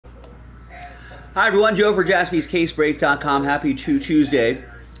Hi everyone, Joe for JaspysCaseBreaks.com. Happy Tuesday.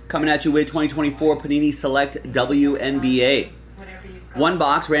 Coming at you with 2024 Panini Select WNBA. One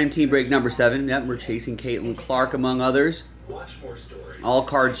box, random team break number 7. Yep, we're chasing Caitlin Clark among others. All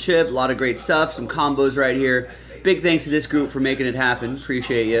card chip, a lot of great stuff, some combos right here. Big thanks to this group for making it happen.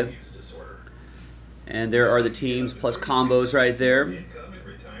 Appreciate you. And there are the teams plus combos right there.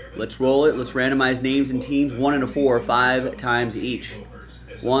 Let's roll it. Let's randomize names and teams 1 and a 4, 5 times each.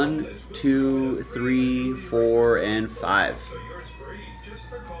 1, 2, 3, 4, and 5.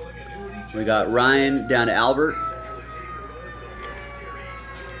 We got Ryan down to Albert.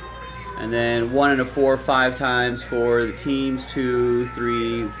 And then 1 and a 4, 5 times for the teams 2,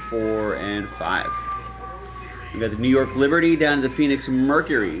 3, 4, and 5. We got the New York Liberty down to the Phoenix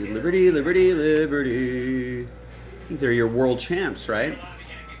Mercury. Liberty, Liberty, Liberty. I think they're your world champs, right?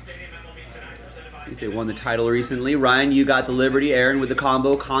 I think they won the title recently. Ryan, you got the Liberty. Aaron with the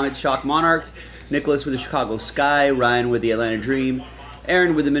combo. Comets, Shock Monarchs. Nicholas with the Chicago Sky. Ryan with the Atlanta Dream.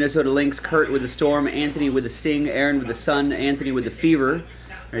 Aaron with the Minnesota Lynx. Kurt with the Storm. Anthony with the Sting. Aaron with the Sun. Anthony with the Fever.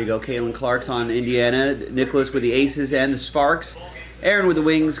 There you go. Caitlin Clark's on Indiana. Nicholas with the Aces and the Sparks. Aaron with the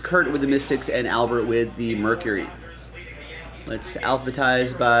Wings. Kurt with the Mystics. And Albert with the Mercury. Let's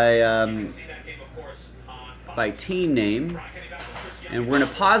alphabetize by team name. And we're going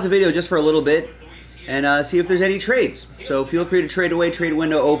to pause the video just for a little bit and see if there's any trades. So feel free to trade away. Trade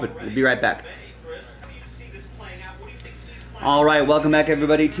window open. We'll be right back. All right, welcome back,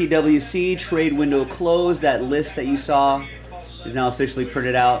 everybody. TWC, trade window closed. That list that you saw is now officially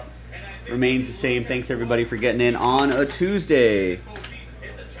printed out. Remains the same. Thanks, everybody, for getting in on a Tuesday.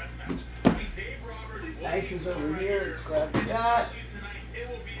 Nice is over here. Let's grab that.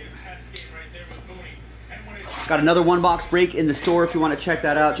 Got another one box break in the store if you want to check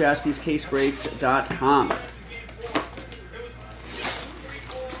that out. JaspysCaseBreaks.com.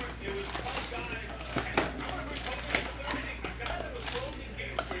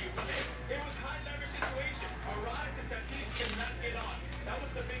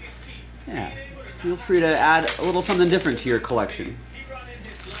 Yeah, feel free to add a little something different to your collection.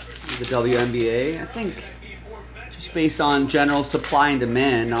 The WNBA, I think, just based on general supply and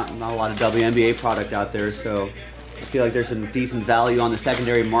demand, not a lot of WNBA product out there, so I feel like there's some decent value on the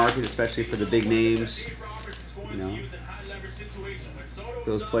secondary market, especially for the big names. You know,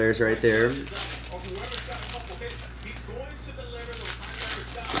 those players right there.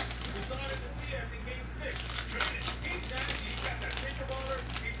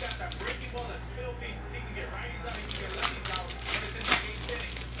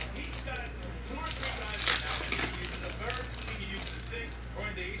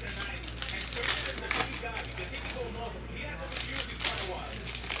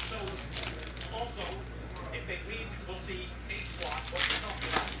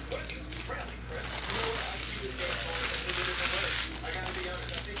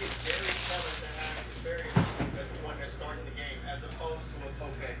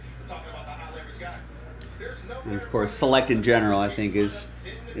 And of course, Select in general, I think, is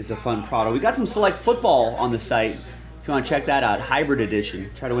a fun product. We got some Select football on the site. If you want to check that out, Hybrid Edition.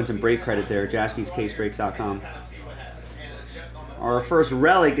 Try to win some break credit there, JaspysCaseBreaks.com. Our first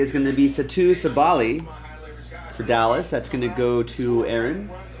relic is going to be Satu Sabali for Dallas. That's going to go to Aaron.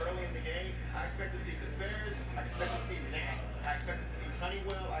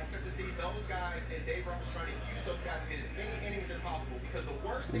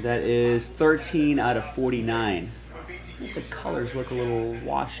 And that is 13 out of 49. I think the colors look a little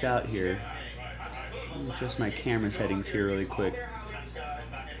washed out here. Let me adjust my camera settings here really quick.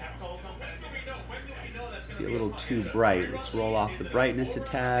 Be a little too bright. Let's roll off the brightness a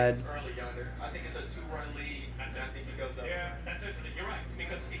tad.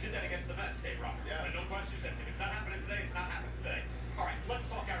 Let's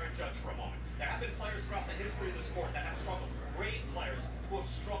talk Aaron Judge for a moment. There have been players throughout the history of the sport that have struggled. Great players who have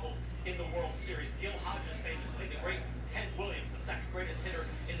struggled in the World Series. Gil Hodges famously, the great Ted Williams, the second greatest hitter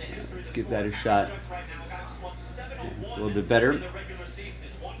in the history of the sport. Let's give that a shot. Yeah, it's a little bit better. In the regular season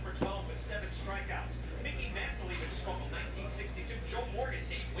is 1 for 12 with 7 strikeouts. Mickey Mantle even struggled 1962. Joe Morgan,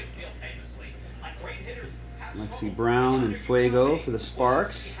 Dave Whitfield famously. Like great hitters have Lexi Brown and Fuego for the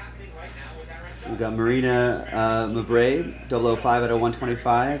Sparks. We got Marina Mabre, 005 out of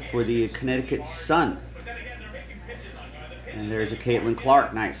 125 for the Connecticut Sun. And there's a Caitlin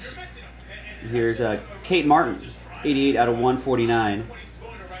Clark, nice. And here's Kate Martin, 88 out of 149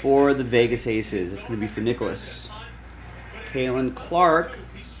 for the Vegas Aces. It's going to be for Nicholas. Caitlin Clark,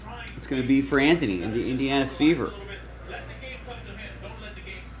 it's going to be for Anthony in the Indiana Fever.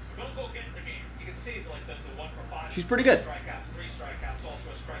 She's pretty good.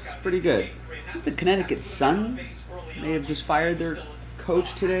 Pretty good. The Connecticut Sun may have just fired their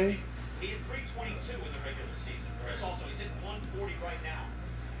coach today. He had 322 in the regular season. He's hitting 140 right now.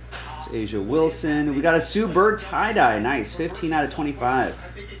 It's Asia Wilson. We got a Sue Bird tie-dye. Nice. 15 out of 25. I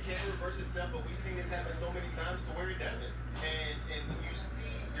think it can reverse itself, but we've seen this happen so many times to where it doesn't. And when you see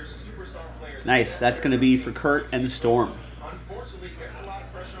your superstar player... Nice. That's going to be for Kurt and the Storm. Unfortunately, there's a lot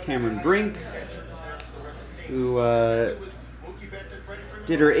of pressure on Cameron Brink, who who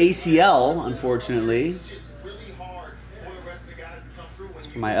did her ACL, unfortunately.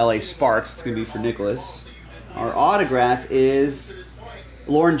 For my LA Sparks, it's going to be for Nicholas. Our autograph is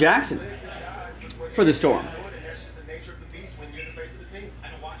Lauren Jackson for the Storm.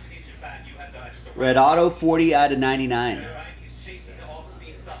 Red auto, 40 out of 99. He's chasing the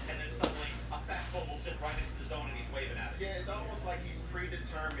off-speed stuff, and then suddenly a fastball will zip right into the zone, and he's waving at it. Yeah, it's almost like he's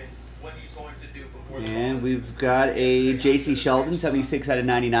predetermined what he's going to do before. And we've got a J.C. Sheldon, 76 out of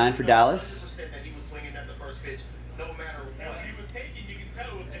 99 for Dallas.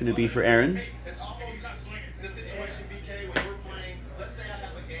 It's going to be for Aaron. It's almost not swinging. In this situation, BK, when we're playing, let's say I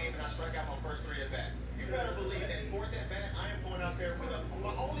have a game and I strike out my first 3 at-bats. You better believe that 4th at-bat, I am going out there with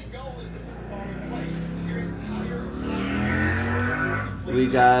my only goal is to put the ball in play. Your entire... We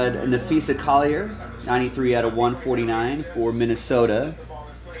got Nafisa Collier, 93 out of 149 for Minnesota.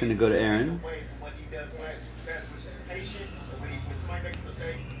 It's going to go to Aaron. What he does best, which is patient. When somebody makes a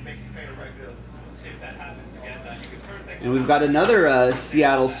mistake, make him pay the right bill. See if that happens again. You can turn things And we've got another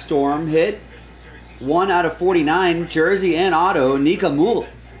Seattle Storm hit. 1 out of 49, jersey and auto, Nika Mool.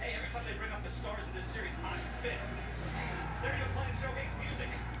 Hey, every time they bring up the stars of this series, I'm 5th. They're even playing showcase music.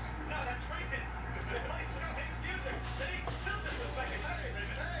 No, that's Freeman. They're playing showcase music. See? Still disrespecting.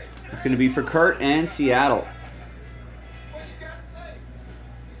 Hey. It's going to be for Kurt and Seattle. What you got to say?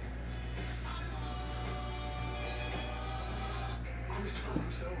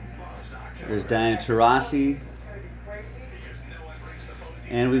 There's Diana Taurasi.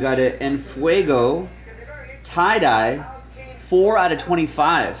 And we got an Enfuego tie-dye, 4 out of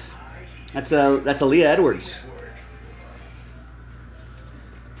 25. That's a Leah Edwards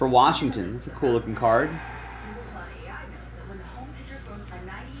for Washington. That's a cool looking card.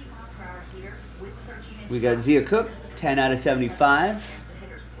 We got Zia Cook, 10 out of 75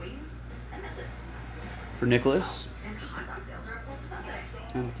 for Nicholas.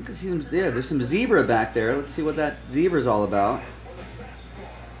 I think I see some, yeah, there's some zebra back there. Let's see what that zebra's all about.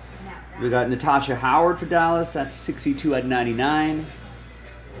 We got Natasha Howard for Dallas. That's 62 out of 99.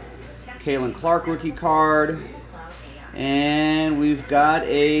 Kaylin Clark rookie card. And we've got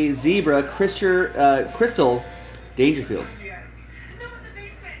a zebra, Crystal Dangerfield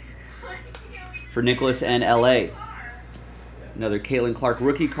for Nicholas and LA. Another Kaylin Clark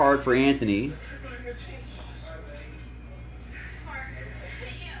rookie card for Anthony.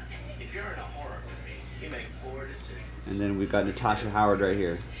 If you're in a horror movie, you make poor decisions. And then we've got Natasha Howard right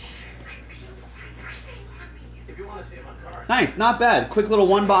here. If you want to see my card. Nice, not bad. Quick little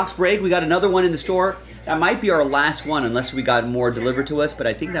 1-box break. We got another one in the store. That might be our last one unless we got more delivered to us, but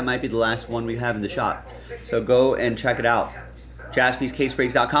I think that might be the last one we have in the shop. So go and check it out.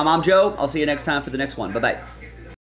 JaspysCaseBreaks.com. I'm Joe. I'll see you next time for the next one. Bye-bye.